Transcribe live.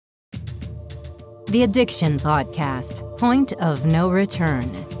The Addiction Podcast, Point of No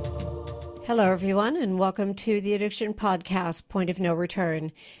Return. Hello, everyone, and welcome to the Addiction Podcast, Point of No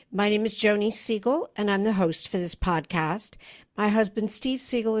Return. My name is Joni Siegel, and I'm the host for this podcast. My husband, Steve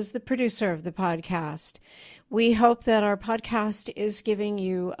Siegel, is the producer of the podcast. We hope that our podcast is giving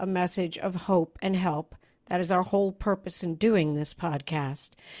you a message of hope and help. That is our whole purpose in doing this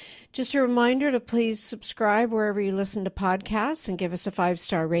podcast. Just a reminder to please subscribe wherever you listen to podcasts and give us a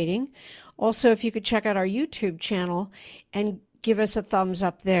 5-star rating. Also, if you could check out our YouTube channel and give us a thumbs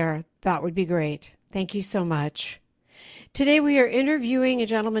up there, that would be great. Thank you so much. Today we are interviewing a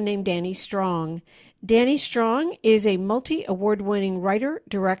gentleman named Danny Strong. Danny Strong is a multi-award-winning writer,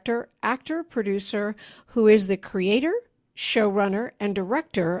 director, actor, producer who is the creator, showrunner, and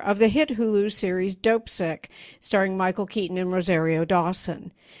director of the hit Hulu series Dopesick, starring Michael Keaton and Rosario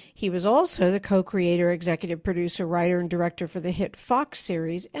Dawson. He was also the co-creator, executive producer, writer, and director for the hit Fox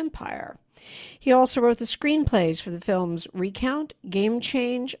series Empire. He also wrote the screenplays for the films Recount, Game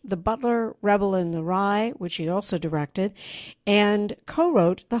Change, The Butler, Rebel in the Rye, which he also directed, and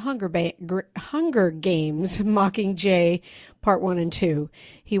co-wrote the Hunger Games, Mockingjay, Part 1 and 2.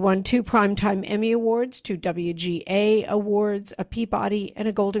 He won 2 Primetime Emmy Awards, 2 WGA Awards, a Peabody, and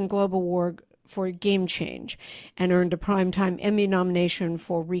a Golden Globe Award for Game Change, and earned a Primetime Emmy nomination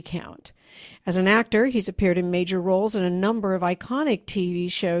for Recount. As an actor, he's appeared in major roles in a number of iconic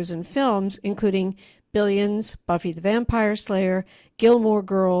TV shows and films, including Billions, Buffy the Vampire Slayer, Gilmore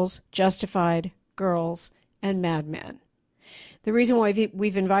Girls, Justified, Girls, and Mad Men. The reason why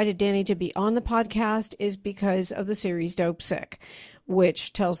we've invited Danny to be on the podcast is because of the series Dopesick,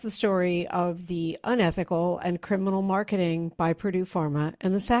 which tells the story of the unethical and criminal marketing by Purdue Pharma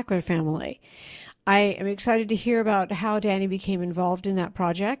and the Sackler family. I am excited to hear about how Danny became involved in that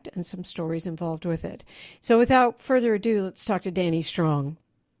project and some stories involved with it. So without further ado, let's talk to Danny Strong.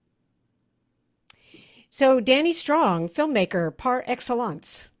 So Danny Strong, filmmaker par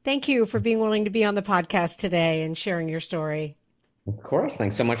excellence. Thank you for being willing to be on the podcast today and sharing your story. Of course.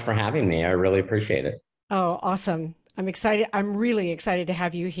 Thanks so much for having me. I really appreciate it. Oh, awesome. I'm excited. I'm really excited to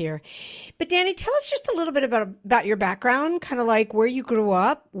have you here. But Danny, tell us just a little bit about your background, kind of like where you grew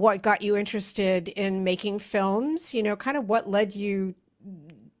up, what got you interested in making films, kind of what led you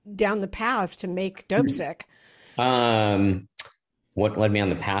down the path to make Dopesick. What led me on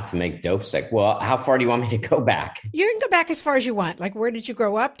the path to make Dopesick? Well, how far do you want me to go back? You can go back as far as you want. Like, where did you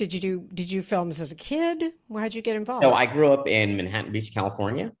grow up? Did you do films as a kid? How'd you get involved? So I grew up in Manhattan Beach,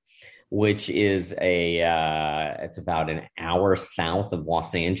 California, which is it's about an hour south of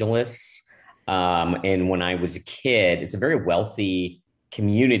Los Angeles. And when I was a kid, it's a very wealthy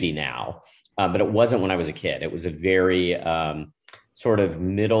community now, but it wasn't when I was a kid. It was a very sort of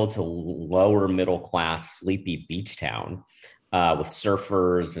middle to lower middle class, sleepy beach town with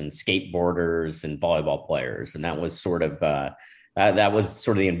surfers and skateboarders and volleyball players. And that was sort of the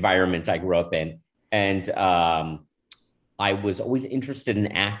environment I grew up in. And I was always interested in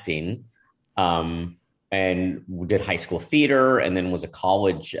acting and did high school theater and then went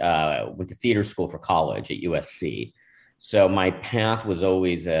to theater school for college at USC. So my path was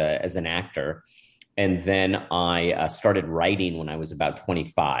always as an actor. And then I started writing when I was about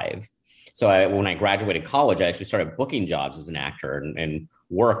 25. So when I graduated college, I actually started booking jobs as an actor and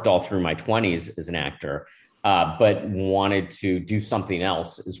worked all through my 20s as an actor, but wanted to do something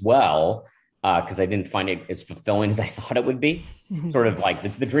else as well. Because I didn't find it as fulfilling as I thought it would be. Sort of like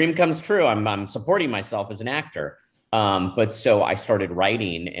the dream comes true. I'm supporting myself as an actor. But so I started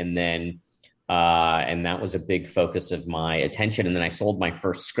writing and that was a big focus of my attention. And then I sold my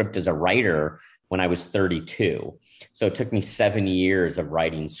first script as a writer when I was 32. So it took me 7 years of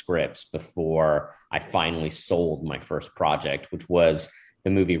writing scripts before I finally sold my first project, which was the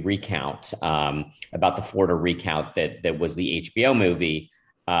movie Recount, about the Florida recount that was the HBO movie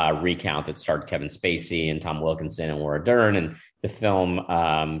Recount that starred Kevin Spacey and Tom Wilkinson and Laura Dern. And the film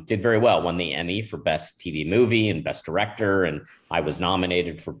did very well, won the Emmy for Best TV Movie and Best Director. And I was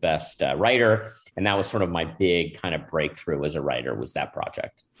nominated for Best Writer. And that was sort of my big kind of breakthrough as a writer, was that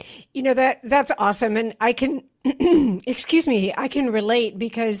project. That's awesome. And I can, I can relate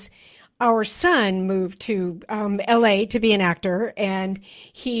because our son moved to LA to be an actor, and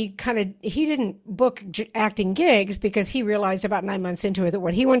he didn't book acting gigs because he realized about 9 months into it that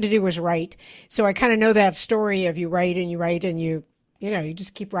what he wanted to do was write. So I kind of know that story of you write and you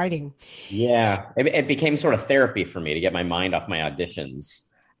just keep writing. Yeah, it became sort of therapy for me to get my mind off my auditions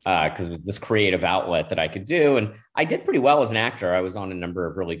because it was this creative outlet that I could do. And I did pretty well as an actor. I was on a number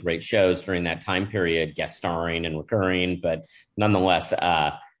of really great shows during that time period, guest starring and recurring, but nonetheless,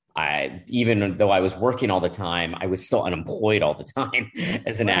 even though I was working all the time, I was still unemployed all the time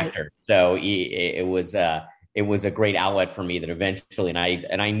as an actor. So it was a great outlet for me that eventually,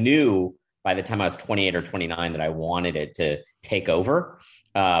 and I knew by the time I was 28 or 29 that I wanted it to take over.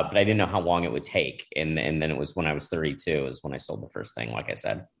 But I didn't know how long it would take. And then it was when I was 32 is when I sold the first thing, like I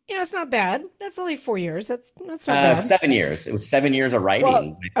said. Yeah, it's not bad. That's only 4 years. That's not bad. 7 years. It was 7 years of writing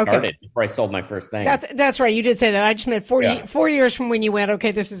when I started before I sold my first thing. That's right. You did say that. I just meant 4 years from when you went,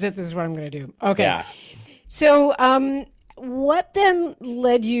 okay, this is it. This is what I'm going to do. Okay. Yeah. So what then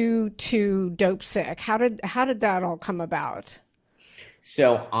led you to Dopesick? How did that all come about?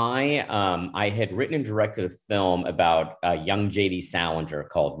 So I had written and directed a film about a young J.D. Salinger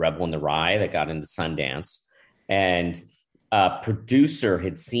called Rebel in the Rye that got into Sundance. And a producer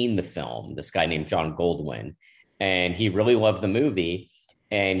had seen the film, this guy named John Goldwyn, and he really loved the movie.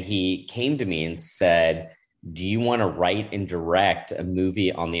 And he came to me and said, do you want to write and direct a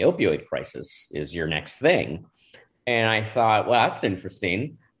movie on the opioid crisis? Is your next thing? And I thought, well, that's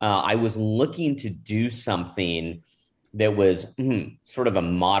interesting. I was looking to do something that was sort of a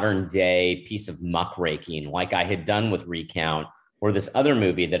modern day piece of muckraking, like I had done with Recount, or this other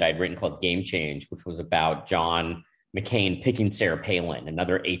movie that I'd written called Game Change, which was about John McCain picking Sarah Palin,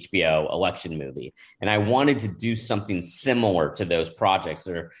 another HBO election movie. And I wanted to do something similar to those projects.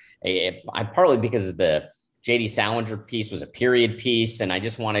 Partly because the J.D. Salinger piece was a period piece, and I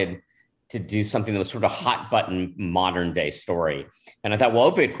just wanted to do something that was sort of hot button modern day story. And I thought, well,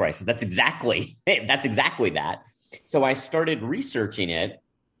 opioid crisis, that's exactly that. So I started researching it.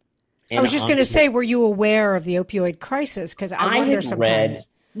 I was just going to say, were you aware of the opioid crisis? Because I wonder sometimes.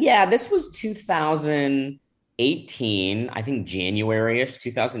 This was 2018, I think January-ish,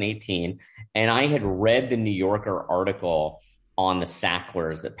 2018. And I had read the New Yorker article on the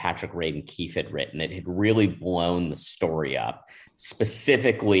Sacklers that Patrick Radden Keefe had written. It had really blown the story up,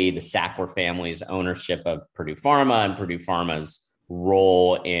 specifically the Sackler family's ownership of Purdue Pharma and Purdue Pharma's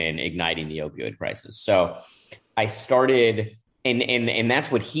role in igniting the opioid crisis. So I started, and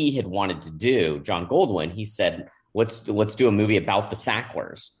that's what he had wanted to do, John Goldwyn. He said, let's do a movie about the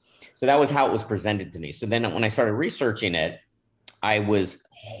Sacklers. So that was how it was presented to me. So then when I started researching it, I was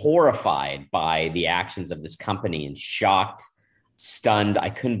horrified by the actions of this company and shocked, stunned. I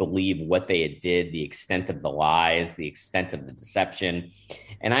couldn't believe what they had did, the extent of the lies, the extent of the deception.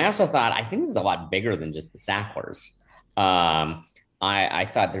 And I also thought, I think this is a lot bigger than just the Sacklers. I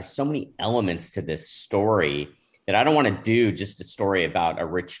thought there's so many elements to this story that I don't want to do just a story about a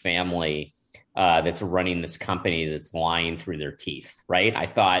rich family that's running this company that's lying through their teeth, right? I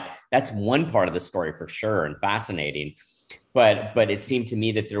thought that's one part of the story for sure and fascinating. But it seemed to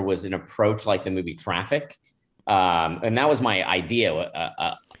me that there was an approach like the movie Traffic. And that was my idea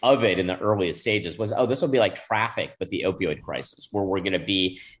of it in the earliest stages was, this will be like Traffic, but the opioid crisis, where we're going to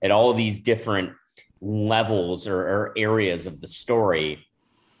be at all of these different levels or areas of the story.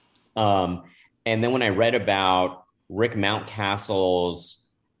 And then when I read about Rick Mountcastle's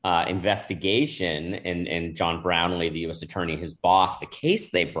investigation and John Brownlee, the U.S. attorney, his boss, the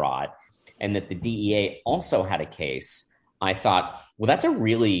case they brought, and that the DEA also had a case, I thought, well, that's a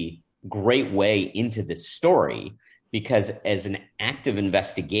really great way into this story, because as an active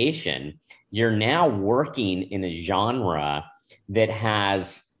investigation, you're now working in a genre that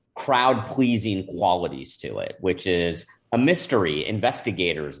has crowd-pleasing qualities to it, which is a mystery,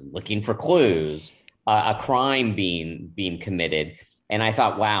 investigators looking for clues, a crime being committed. And I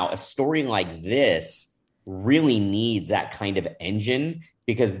thought, wow, a story like this really needs that kind of engine,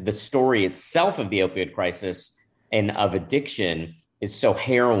 because the story itself of the opioid crisis and of addiction is so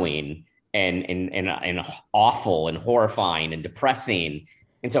harrowing and awful and horrifying and depressing.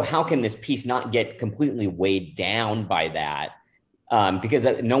 And so how can this piece not get completely weighed down by that? Because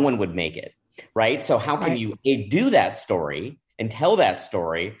no one would make it, right? So how can you do that story and tell that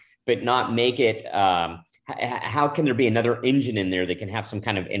story, but not make it, how can there be another engine in there that can have some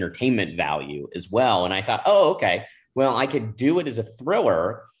kind of entertainment value as well? And I thought, okay, well, I could do it as a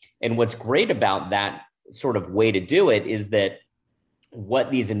thriller. And what's great about that sort of way to do it is that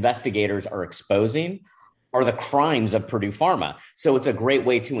what these investigators are exposing are the crimes of Purdue Pharma. So it's a great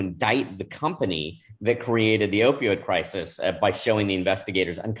way to indict the company that created the opioid crisis by showing the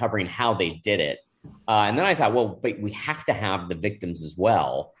investigators, uncovering how they did it. And then I thought, well, but we have to have the victims as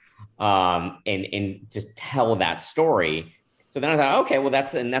well, and just tell that story. So then I thought, okay, well,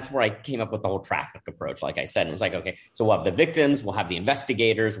 that's where I came up with the whole Traffic approach. Like I said, it was like, okay, so we'll have the victims, we'll have the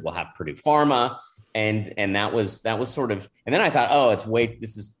investigators, we'll have Purdue Pharma. And that was sort of, and then I thought,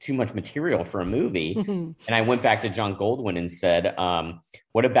 this is too much material for a movie. And I went back to John Goldwyn and said,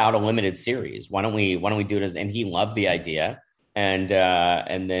 what about a limited series? Why don't we do it and he loved the idea. And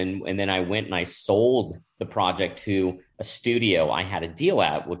then I went and I sold the project to a studio I had a deal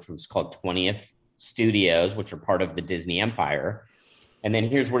at, which was called 20th Studios, which are part of the Disney empire. And then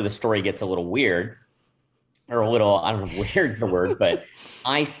here's where the story gets a little weird, or a little, I don't know if weird's the word, but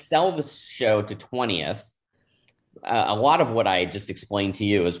I sell the show to 20th. A lot of what I just explained to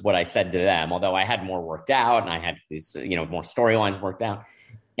you is what I said to them, although I had more worked out and I had these, more storylines worked out.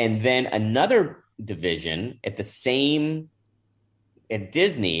 And then another division at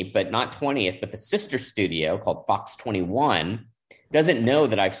Disney, but not 20th, but the sister studio called Fox 21 doesn't know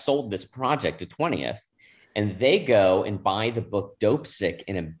that I've sold this project to 20th. And they go and buy the book Dopesick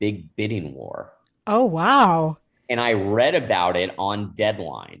in a big bidding war. Oh, wow. And I read about it on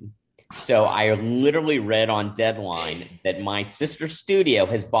Deadline. So I literally read on Deadline that my sister studio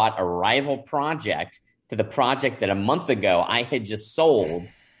has bought a rival project to the project that a month ago I had just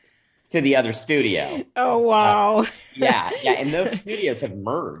sold to the other studio. Oh, wow. Yeah. And those studios have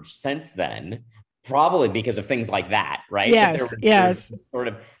merged since then, probably because of things like that, right? Yes. Sort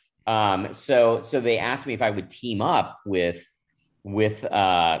of. So they asked me if I would team up with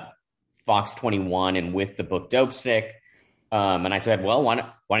Fox 21 and with the book Dopesick. And I said, well, why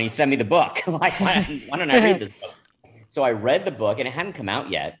don't you send me the book? Like, why don't I read this book? So I read the book, and it hadn't come out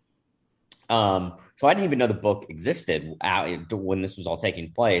yet. So I didn't even know the book existed when this was all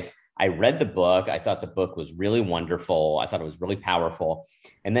taking place. I read the book. I thought the book was really wonderful. I thought it was really powerful.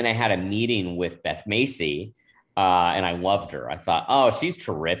 And then I had a meeting with Beth Macy, and I loved her. I thought, oh, she's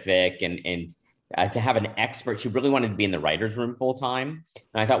terrific. And to have an expert, she really wanted to be in the writer's room full time.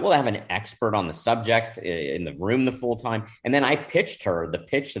 And I thought, well, I have an expert on the subject in the room the full time. And then I pitched her the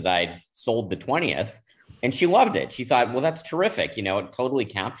pitch that I sold the 20th, and she loved it. She thought, well, that's terrific. It totally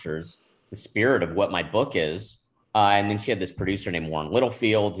captures the spirit of what my book is. And then she had this producer named Warren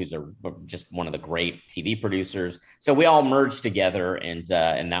Littlefield, who's just one of the great TV producers. So we all merged together, and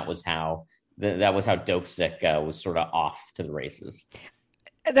that was how Dopesick was sort of off to the races.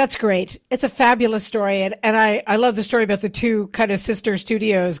 That's great. It's a fabulous story. And I love the story about the two kind of sister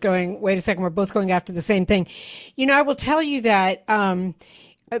studios going, wait a second, we're both going after the same thing. I will tell you that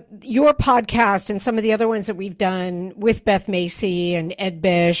your podcast and some of the other ones that we've done with Beth Macy and Ed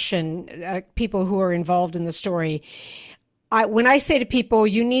Bish and people who are involved in the story, when I say to people,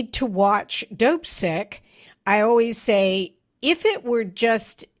 you need to watch Dopesick, I always say, if it were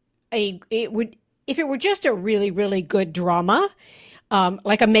just a really, really good drama,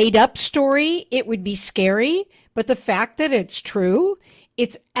 like a made up story, it would be scary. But the fact that it's true,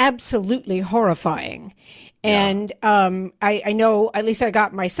 it's absolutely horrifying. Yeah. And I know, at least I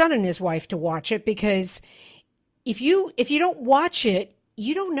got my son and his wife to watch it, because if you don't watch it,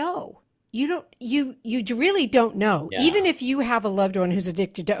 you don't know. You really don't know. Yeah. Even if you have a loved one who's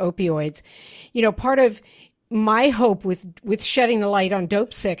addicted to opioids, part of my hope with shedding the light on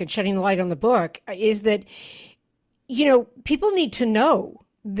Dopesick and shedding the light on the book is that, people need to know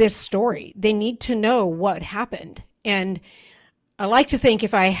this story. They need to know what happened. And I like to think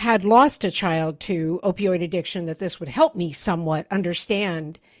if I had lost a child to opioid addiction, that this would help me somewhat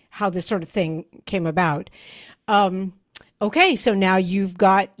understand how this sort of thing came about. Okay, so now you've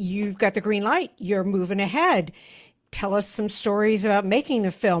got the green light. You're moving ahead. Tell us some stories about making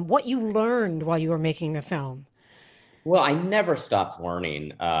the film, what you learned while you were making the film. Well, I never stopped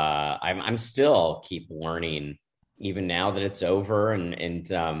learning. I'm still keep learning, even now that it's over, and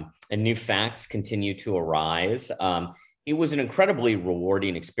new facts continue to arise. It was an incredibly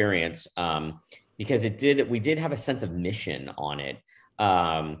rewarding experience because we did have a sense of mission on it.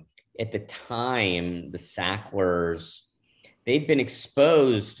 At the time, the Sacklers, they'd been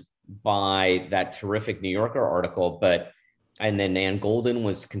exposed by that terrific New Yorker article, and then Nan Golden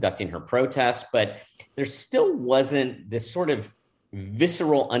was conducting her protest, but there still wasn't this sort of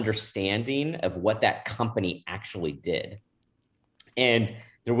visceral understanding of what that company actually did. And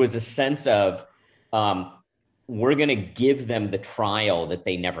there was a sense of, we're going to give them the trial that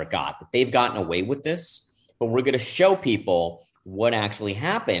they never got, that they've gotten away with this, but we're going to show people what actually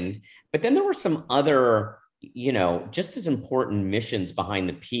happened. But then there were some other, just as important missions behind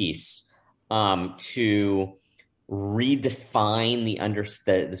the piece, to redefine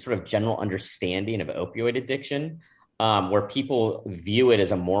the sort of general understanding of opioid addiction, where people view it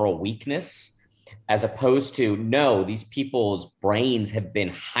as a moral weakness, as opposed to, no, these people's brains have been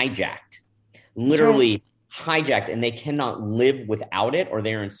hijacked, literally hijacked, and they cannot live without it, or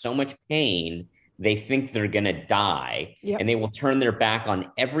they're in so much pain, they think they're going to die. Yep. And they will turn their back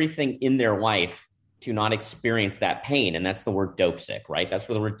on everything in their life to not experience that pain. And that's the word dopesick, right? That's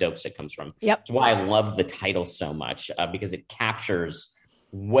where the word dopesick comes from. Yep. That's why I love the title so much, because it captures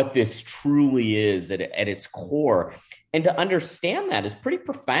what this truly is at its core. And to understand that is pretty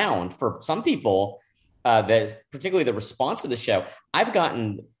profound for some people. That is particularly the response to the show. I've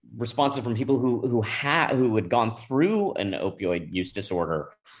gotten responses from people who had gone through an opioid use disorder,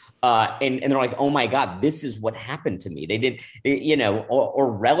 and they're like, "Oh my God, this is what happened to me."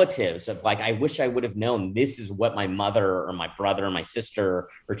 Or relatives of like, "I wish I would have known this is what my mother or my brother or my sister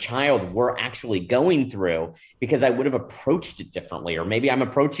or child were actually going through, because I would have approached it differently, or maybe I'm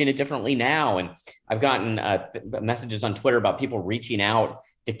approaching it differently now." And I've gotten messages on Twitter about people reaching out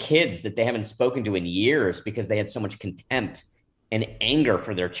to kids that they haven't spoken to in years because they had so much contempt and anger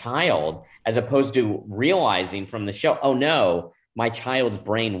for their child, as opposed to realizing from the show, oh no, my child's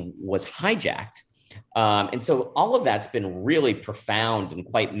brain was hijacked. And so all of that's been really profound and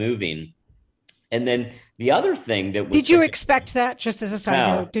quite moving. And then the other thing that was, did you expect that, just as a side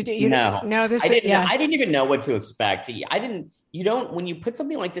note? Did you? No, I didn't even know what to expect. When you put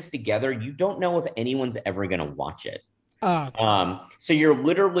something like this together, you don't know if anyone's ever going to watch it. So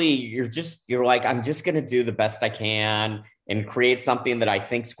you're like, I'm just going to do the best I can and create something that I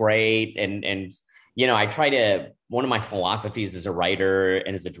think's great. And one of my philosophies as a writer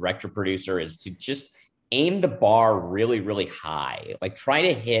and as a director producer is to just aim the bar really, really high, like try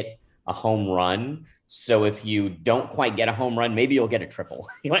to hit a home run. So if you don't quite get a home run, maybe you'll get a triple,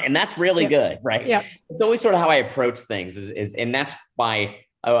 and that's really good. Right. Yeah. It's always sort of how I approach things and that's by,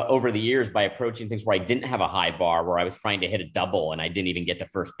 over the years, by approaching things where I didn't have a high bar, where I was trying to hit a double and I didn't even get to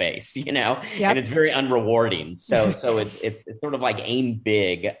first base, and it's very unrewarding. So it's sort of like aim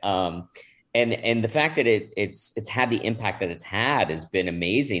big. And the fact that it's had the impact that it's had has been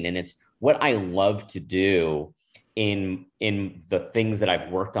amazing. And it's what I love to do in the things that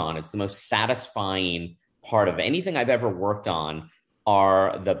I've worked on. It's the most satisfying part of anything I've ever worked on.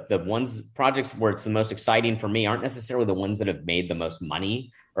 Are the projects where it's the most exciting for me aren't necessarily the ones that have made the most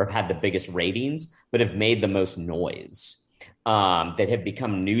money or have had the biggest ratings, but have made the most noise, that have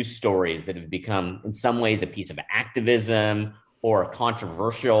become news stories, that have become in some ways a piece of activism or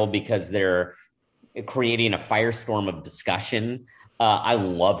controversial because they're creating a firestorm of discussion. I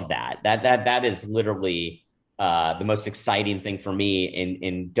love that. That is literally the most exciting thing for me.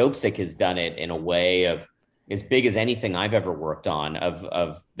 And Dopesick has done it in a way of as big as anything I've ever worked on,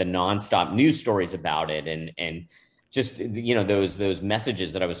 of the nonstop news stories about it, and just those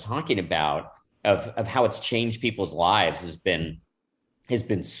messages that I was talking about of how it's changed people's lives has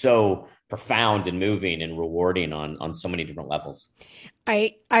been so profound and moving and rewarding on so many different levels.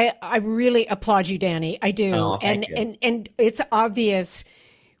 I really applaud you, Danny. I do. Oh, thank you. And it's obvious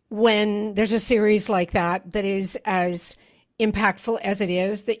when there's a series like that is as impactful as it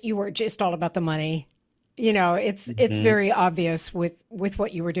is, that you were just all about the money. It's very obvious with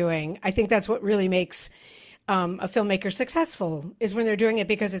what you were doing. I think that's what really makes a filmmaker successful, is when they're doing it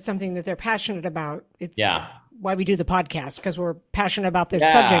because it's something that they're passionate about. It's why we do the podcast, because we're passionate about this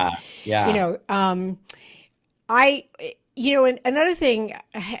subject. Yeah. And another thing,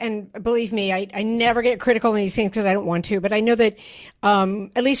 and believe me, I never get critical in these things because I don't want to, but I know that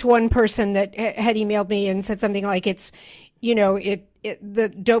at least one person that had emailed me and said something like, it's, the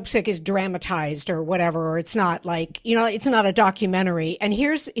Dopesick is dramatized or whatever, or it's not like, it's not a documentary. And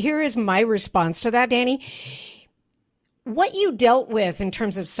here is my response to that, Danny. What you dealt with in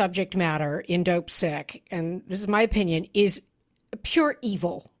terms of subject matter in Dopesick, and this is my opinion, is pure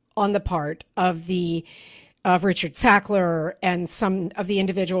evil on the part of Richard Sackler and some of the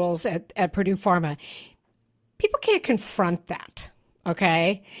individuals at Purdue Pharma. People can't confront that.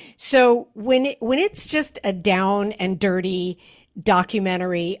 Okay. So when it's just a down and dirty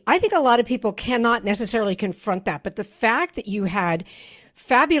documentary, I think a lot of people cannot necessarily confront that. But the fact that you had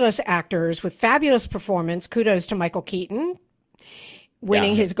fabulous actors with fabulous performance, kudos to Michael Keaton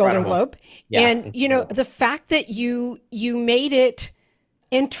winning his Golden Globe. Yeah, and, the fact that you made it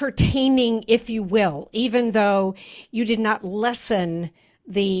entertaining, if you will, even though you did not lessen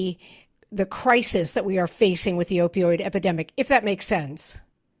the crisis that we are facing with the opioid epidemic, if that makes sense.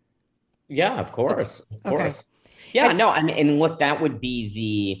 Yeah, of course. Of course. Yeah, and look, that would be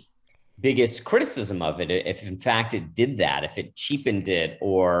the biggest criticism of it, if in fact it did that, if it cheapened it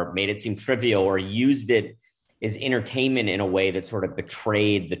or made it seem trivial or used it as entertainment in a way that sort of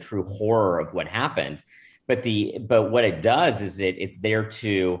betrayed the true horror of what happened. But what it does is it's there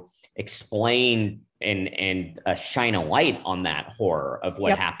to explain and shine a light on that horror of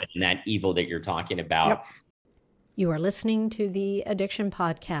what happened and that evil that you're talking about. Yep. You are listening to the Addiction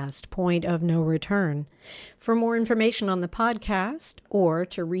Podcast, Point of No Return. For more information on the podcast, or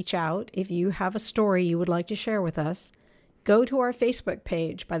to reach out if you have a story you would like to share with us, go to our Facebook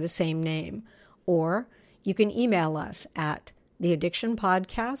page by the same name, or you can email us at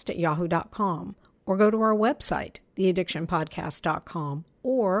theaddictionpodcast@yahoo.com, or go to our website, theaddictionpodcast.com,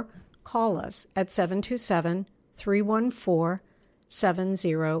 or call us at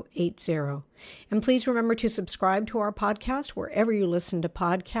 727-314-7080. And please remember to subscribe to our podcast wherever you listen to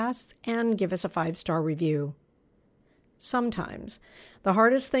podcasts and give us a 5-star review. Sometimes, the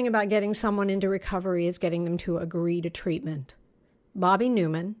hardest thing about getting someone into recovery is getting them to agree to treatment. Bobby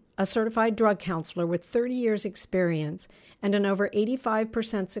Newman, a certified drug counselor with 30 years experience and an over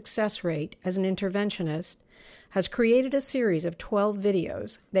 85% success rate as an interventionist, has created a series of 12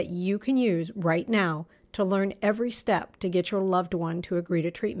 videos that you can use right now to learn every step to get your loved one to agree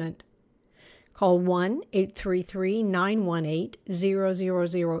to treatment. Call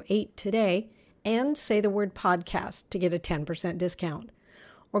 1-833-918-0008 today and say the word podcast to get a 10% discount.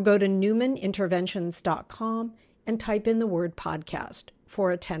 Or go to newmaninterventions.com and type in the word podcast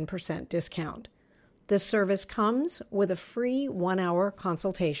for a 10% discount. This service comes with a free 1-hour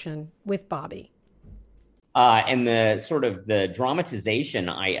consultation with Bobby. And the dramatization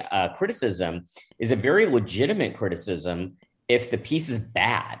criticism is a very legitimate criticism if the piece is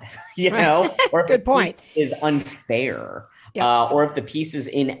bad, or if Good point. The piece is unfair, or if the piece is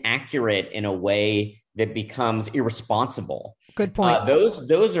inaccurate in a way that becomes irresponsible. Good point.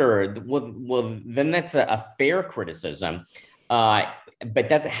 Those are then that's a fair criticism. But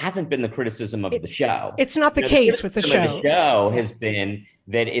that hasn't been the criticism of the show. It's not the case with the show. The show has been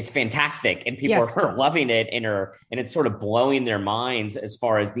that it's fantastic and people are loving it and it's sort of blowing their minds as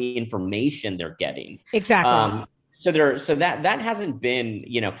far as the information they're getting. Exactly. So that hasn't been,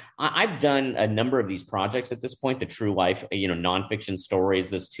 I've done a number of these projects at this point, the true life, nonfiction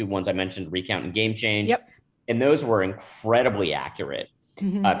stories, those 2 ones I mentioned, Recount and Game Change. Yep. And those were incredibly accurate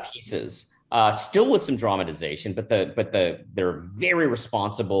pieces. Still with some dramatization, but they're very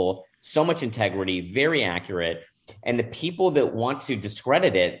responsible, so much integrity, very accurate. And the people that want to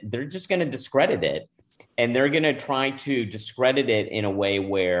discredit it, they're just going to discredit it. And they're going to try to discredit it in a way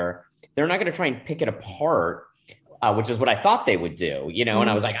where they're not going to try and pick it apart, which is what I thought they would do, And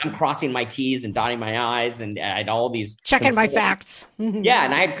I was like, I'm crossing my T's and dotting my I's, and I had all these checking my facts. Yeah.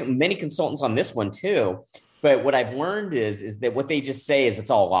 And I had many consultants on this one too. But what I've learned is that what they just say is it's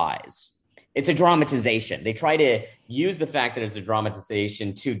all lies. It's a dramatization. They try to use the fact that it's a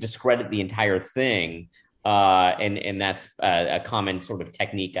dramatization to discredit the entire thing. And that's a common sort of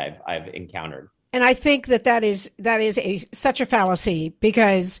technique I've encountered. And I think that is such a fallacy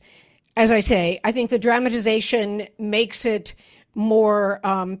because, as I say, I think the dramatization makes it more,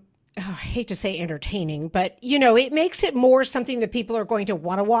 I hate to say entertaining, but, it makes it more something that people are going to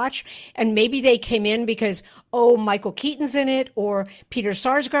want to watch. And maybe they came in because, Michael Keaton's in it or Peter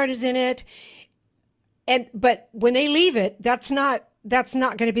Sarsgaard is in it. But when they leave it, that's not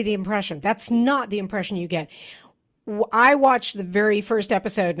going to be the impression. That's not the impression you get. I watched the very first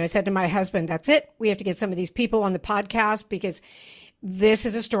episode and I said to my husband, that's it. We have to get some of these people on the podcast because this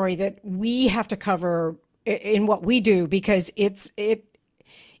is a story that we have to cover in what we do because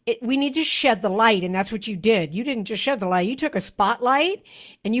we need to shed the light. And that's what you did. You didn't just shed the light. You took a spotlight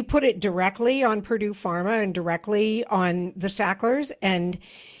and you put it directly on Purdue Pharma and directly on the Sacklers. And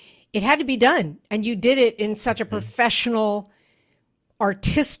it had to be done. And you did it in such a professional,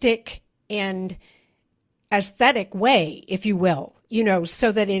 artistic, and aesthetic way, if you will,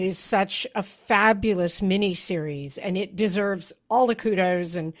 so that it is such a fabulous miniseries and it deserves all the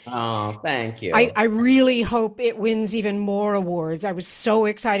kudos. And thank you. I really hope it wins even more awards. I was so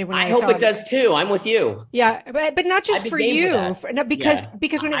excited when I saw it. I hope it does too. I'm with you. Yeah, but not just for you, because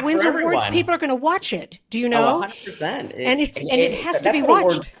when it wins awards, people are going to watch it. Do you know? 100%. And it has to be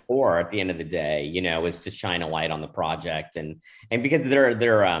watched. Or at the end of the day, is to shine a light on the project and because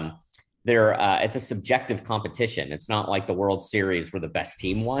it's a subjective competition. It's not like the World Series where the best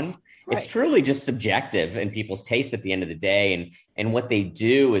team won. Right. It's truly just subjective in people's taste at the end of the day. And what they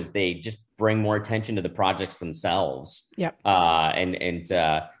do is they just bring more attention to the projects themselves. Yep.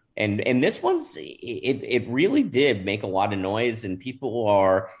 And this one's, it really did make a lot of noise and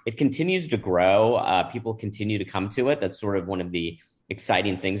it continues to grow. People continue to come to it. That's sort of one of the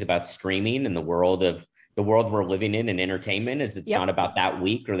exciting things about streaming and the world we're living in entertainment is it's not about that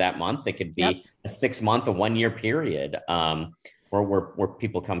week or that month. It could be a 6-month, a 1-year period where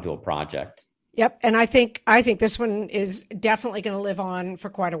people come to a project. Yep. And I think this one is definitely going to live on for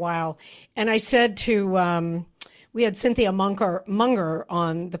quite a while. And I said to, we had Cynthia Munger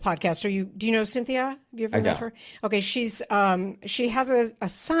on the podcast. Do you know Cynthia? Have you ever met her? Okay. She has a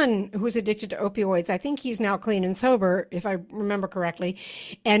son who's addicted to opioids. I think he's now clean and sober, if I remember correctly.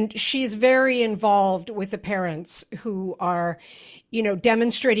 And she's very involved with the parents who are,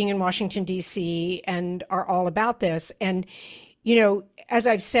 demonstrating in Washington, D.C. and are all about this. And, As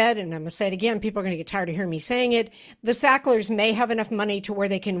I've said, and I'm going to say it again, people are going to get tired of hearing me saying it. The Sacklers may have enough money to where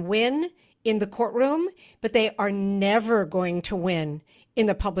they can win in the courtroom, but they are never going to win in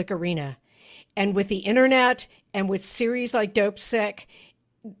the public arena. And with the internet and with series like Dopesick,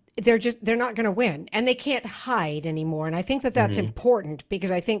 they're not going to win, and they can't hide anymore. And I think that that's important, because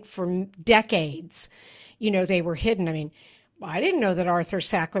I think for decades, they were hidden. I mean, I didn't know that Arthur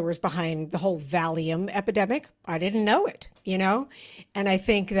Sackler was behind the whole Valium epidemic. I didn't know it, and I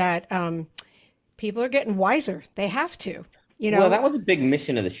think that people are getting wiser. They have to, Well, that was a big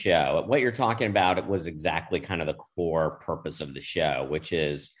mission of the show. What you're talking about, it was exactly kind of the core purpose of the show, which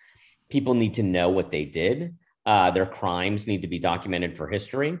is people need to know what they did. Their crimes need to be documented for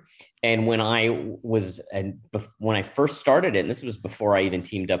history. And when I first started it, and this was before I even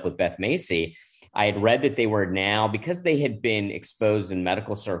teamed up with Beth Macy, I had read that they were now, because they had been exposed in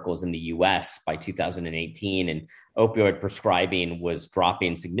medical circles in the US by 2018 and opioid prescribing was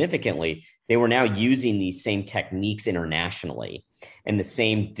dropping significantly, they were now using these same techniques internationally, and the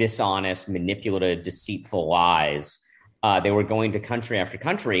same dishonest, manipulative, deceitful lies. They were going to country after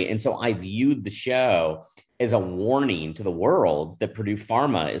country. And so I viewed the show as a warning to the world that Purdue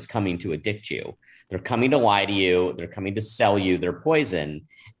Pharma is coming to addict you. They're coming to lie to you. They're coming to sell you their poison.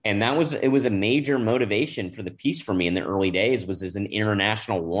 And it was a major motivation for the piece for me in the early days, was as an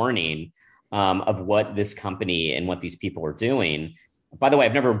international warning of what this company and what these people are doing. By the way,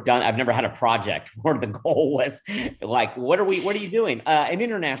 I've never had a project where the goal was like, what are you doing? An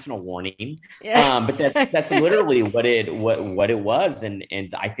international warning. But that's literally what it was.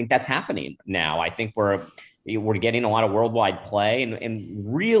 And I think that's happening now. I think we're getting a lot of worldwide play, and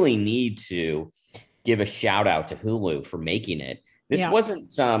really need to give a shout out to Hulu for making it. This wasn't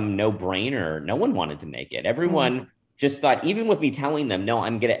some no-brainer. No one wanted to make it. Everyone just thought, even with me telling them, no,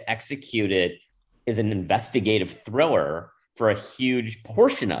 I'm going to execute it as an investigative thriller for a huge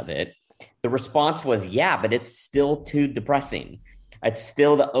portion of it, the response was, yeah, but it's still too depressing. It's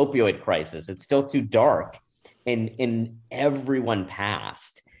still the opioid crisis. It's still too dark. And everyone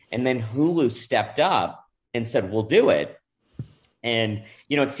passed. And then Hulu stepped up and said, we'll do it. And,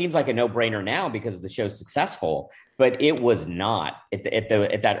 it seems like a no-brainer now because the show's successful, but it was not at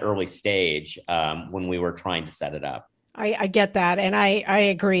that early stage when we were trying to set it up. I get that. And I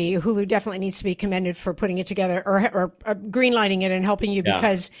agree. Hulu definitely needs to be commended for putting it together or greenlighting it and helping you,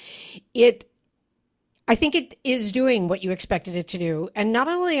 because I think it is doing what you expected it to do. And not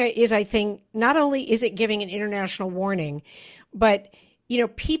only is it giving an international warning, but,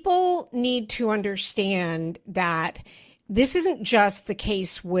 people need to understand that this isn't just the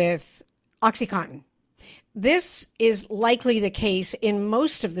case with OxyContin. This is likely the case in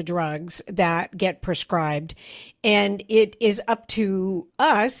most of the drugs that get prescribed. And it is up to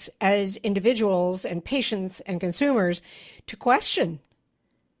us as individuals and patients and consumers to question,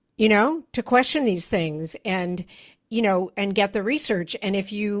 these things and get the research. And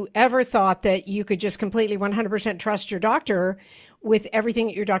if you ever thought that you could just completely 100% trust your doctor with everything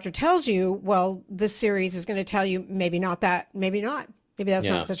that your doctor tells you, well, this series is going to tell you maybe not. Maybe that's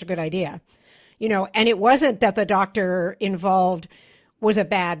not such a good idea. And it wasn't that the doctor involved was a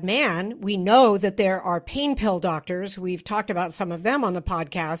bad man. We know that there are pain pill doctors. We've talked about some of them on the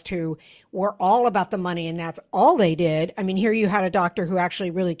podcast who were all about the money, and that's all they did. I mean, here you had a doctor who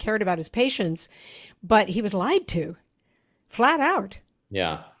actually really cared about his patients, but he was lied to flat out.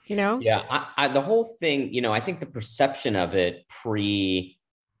 Yeah. Yeah. The whole thing, I think the perception of it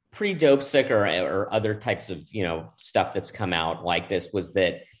pre-Dopesick or other types of, stuff that's come out like this was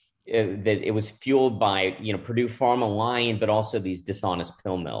that it was fueled by, Purdue Pharma lying, but also these dishonest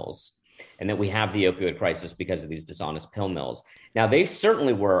pill mills, and that we have the opioid crisis because of these dishonest pill mills. Now, they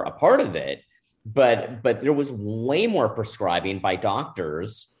certainly were a part of it, but there was way more prescribing by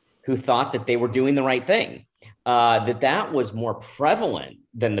doctors who thought that they were doing the right thing, that was more prevalent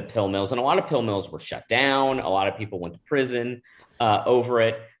than the pill mills. And a lot of pill mills were shut down. A lot of people went to prison over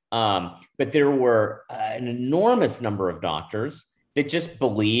it. But there were an enormous number of doctors that just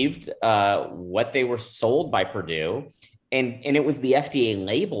believed what they were sold by Purdue. And it was the FDA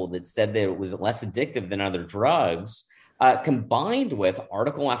label that said that it was less addictive than other drugs, combined with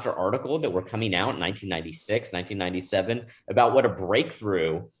article after article that were coming out in 1996, 1997 about what a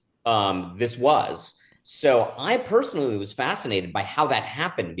breakthrough this was. So I personally was fascinated by how that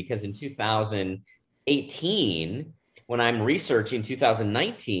happened, because in 2018, when I'm researching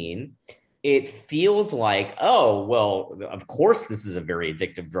 2019, it feels like, oh, well, of course, this is a very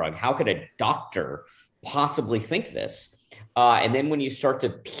addictive drug. How could a doctor possibly think this? And then when you start to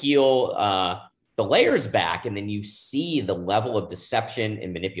peel the layers back, and then you see the level of deception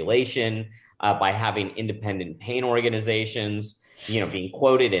and manipulation, by having independent pain organizations, being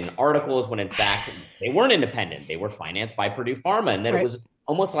quoted in articles when in fact they weren't independent. They were financed by Purdue Pharma, and that It was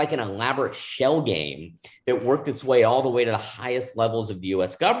almost like an elaborate shell game that worked its way all the way to the highest levels of the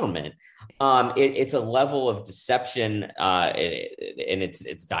U.S. government. It's a level of deception, and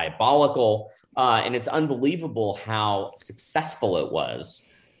it's diabolical, and it's unbelievable how successful it was.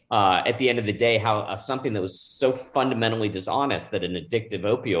 At the end of the day, how something that was so fundamentally dishonest that an addictive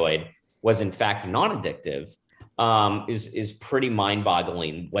opioid was in fact non-addictive is pretty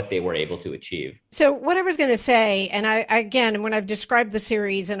mind-boggling what they were able to achieve. So what I was going to say, and again, when I've described the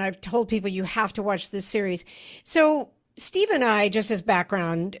series and I've told people you have to watch this series. So Steve and I, just as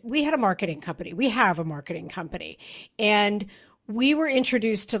background, we had a marketing company. We have a marketing company. And we were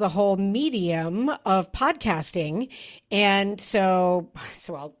introduced to the whole medium of podcasting. And so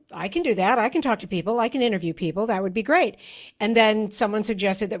I can do that. I can talk to people. I can interview people. That would be great. And then someone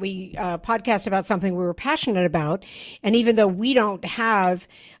suggested that we podcast about something we were passionate about. And even though we don't have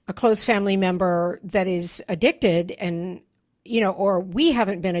a close family member that is addicted or we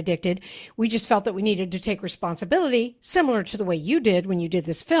haven't been addicted, we just felt that we needed to take responsibility, similar to the way you did when you did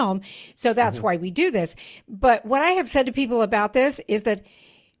this film. So that's why we do this. But what I have said to people about this is that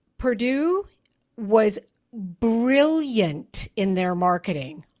Purdue was brilliant in their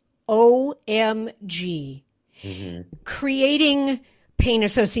marketing. OMG. Creating pain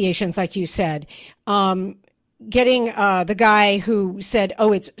associations, like you said. Getting the guy who said,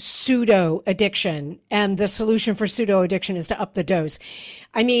 it's pseudo addiction, and the solution for pseudo addiction is to up the dose.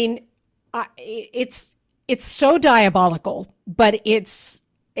 I mean, it's so diabolical, but it's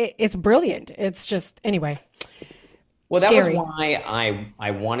brilliant. It's just, anyway. Well, scary. That was why I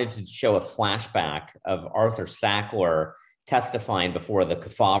wanted to show a flashback of Arthur Sackler testifying before the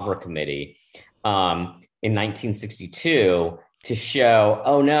Kefauver Committee in 1962. To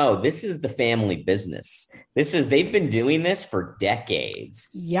show, no, this is the family business. They've been doing this for decades.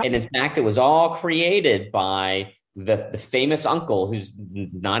 Yep. And in fact, it was all created by the famous uncle who's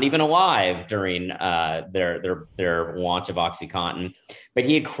not even alive during their launch of OxyContin. But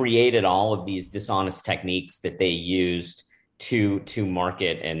he had created all of these dishonest techniques that they used to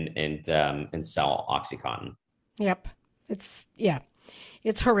market and sell OxyContin. Yep. It's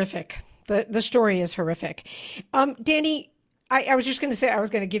horrific. The story is horrific. Danny, I was just going to say, I was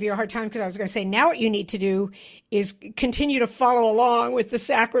going to give you a hard time because I was going to say, now what you need to do is continue to follow along with the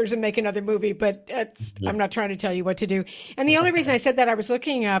Sacklers and make another movie, but I'm not trying to tell you what to do. And the only reason I said that, I was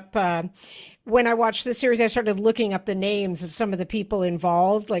looking up, when I watched the series, I started looking up the names of some of the people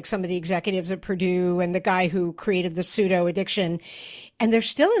involved, like some of the executives at Purdue and the guy who created the pseudo addiction, and they're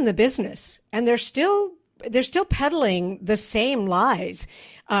still in the business, and they're still peddling the same lies,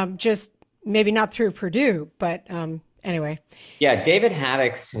 just maybe not through Purdue, but anyway. Yeah, David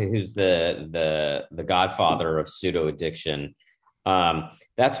Haddix, who's the godfather of pseudo addiction,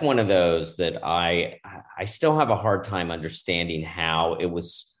 that's one of those that I still have a hard time understanding how it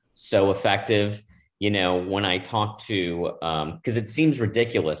was so effective. When I talk to, because it seems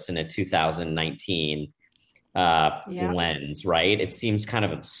ridiculous in a 2019 lens, right? It seems kind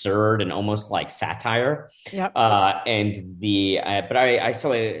of absurd and almost like satire. Yep. But I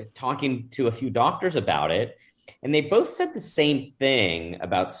started talking to a few doctors about it. And they both said the same thing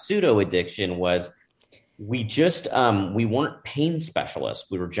about pseudo addiction was we weren't pain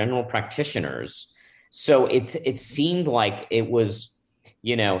specialists. We were general practitioners. So it seemed like it was,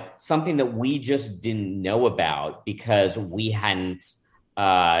 something that we just didn't know about because we hadn't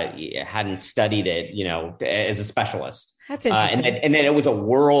studied it, as a specialist. That's interesting. And then it was a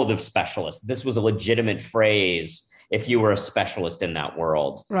world of specialists. This was a legitimate phrase if you were a specialist in that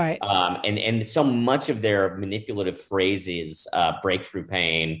world. Right. And so much of their manipulative phrases, breakthrough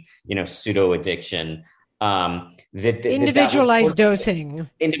pain, pseudo addiction, individualized dosing,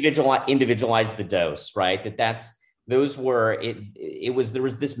 individualize the dose, right? there was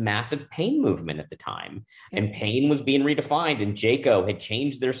this massive pain movement at the time, and pain was being redefined, and JACO had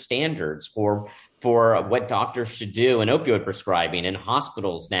changed their standards for what doctors should do in opioid prescribing, and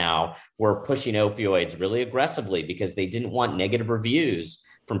hospitals now were pushing opioids really aggressively because they didn't want negative reviews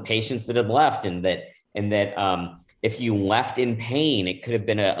from patients that had left, and that if you left in pain, it could have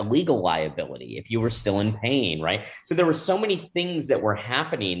been a legal liability if you were still in pain, right? So there were so many things that were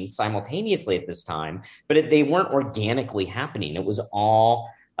happening simultaneously at this time, but they weren't organically happening. It was all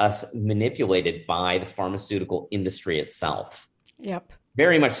manipulated by the pharmaceutical industry itself. Yep.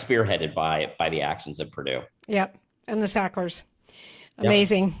 Very much spearheaded by the actions of Purdue. Yep. And the Sacklers.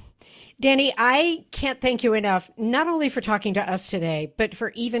 Amazing. Yep. Danny, I can't thank you enough, not only for talking to us today, but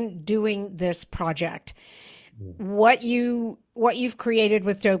for even doing this project. What you've created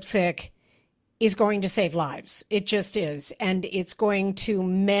with Dopesick is going to save lives. It just is. And it's going to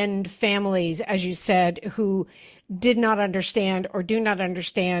mend families, as you said, who did not understand or do not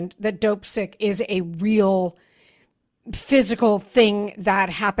understand that Dopesick is a real physical thing that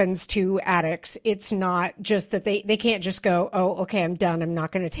happens to addicts. It's not just that they can't just go, oh, okay, I'm done. I'm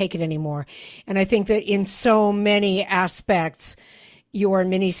not going to take it anymore. And I think that in so many aspects, your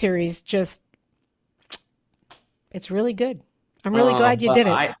miniseries just, it's really good. I'm really glad you did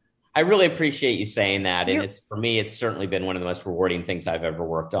it. I really appreciate you saying that. And for me, it's certainly been one of the most rewarding things I've ever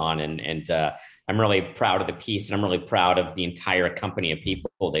worked on. And I'm really proud of the piece, and I'm really proud of the entire company of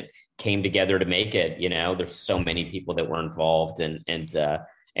people that came together to make it. There's so many people that were involved, and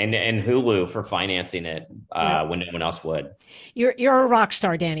Hulu for financing it when no one else would. You're a rock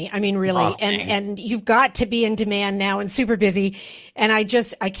star, Danny. I mean, really. And you've got to be in demand now and super busy. And I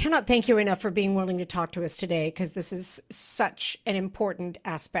cannot thank you enough for being willing to talk to us today, because this is such an important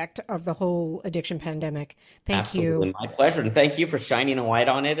aspect of the whole addiction pandemic. Thank you. Absolutely. My pleasure. And thank you for shining a light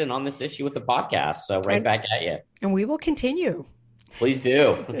on it and on this issue with the podcast. So back at you. And we will continue. Please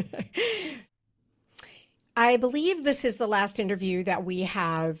do. I believe this is the last interview that we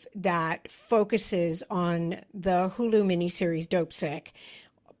have that focuses on the Hulu miniseries Dopesick,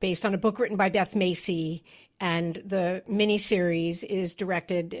 based on a book written by Beth Macy. And the miniseries is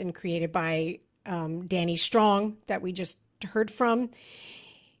directed and created by Danny Strong, that we just heard from.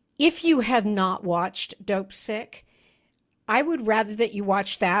 If you have not watched Dopesick, I would rather that you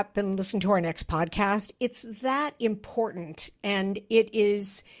watch that than listen to our next podcast. It's that important, and it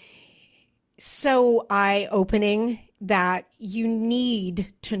is so eye-opening that you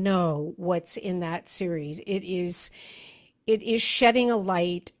need to know what's in that series. It is shedding a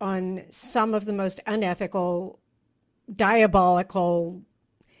light on some of the most unethical, diabolical,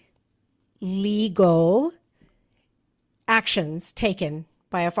 legal actions taken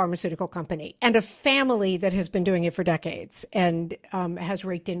by a pharmaceutical company, and a family that has been doing it for decades and has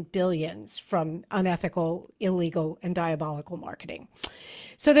raked in billions from unethical, illegal, and diabolical marketing.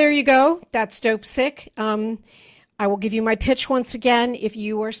 So there you go. That's Dopesick. I will give you my pitch once again. If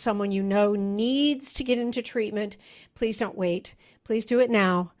you or someone you know needs to get into treatment, please don't wait. Please do it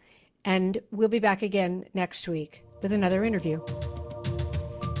now. And we'll be back again next week with another interview.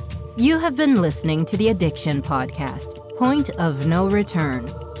 You have been listening to the Addiction Podcast, Point of No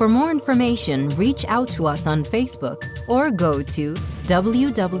Return. For more information, reach out to us on Facebook or go to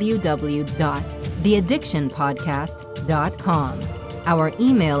www.theaddictionpodcast.com. Our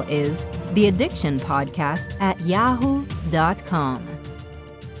email is theaddictionpodcast@yahoo.com.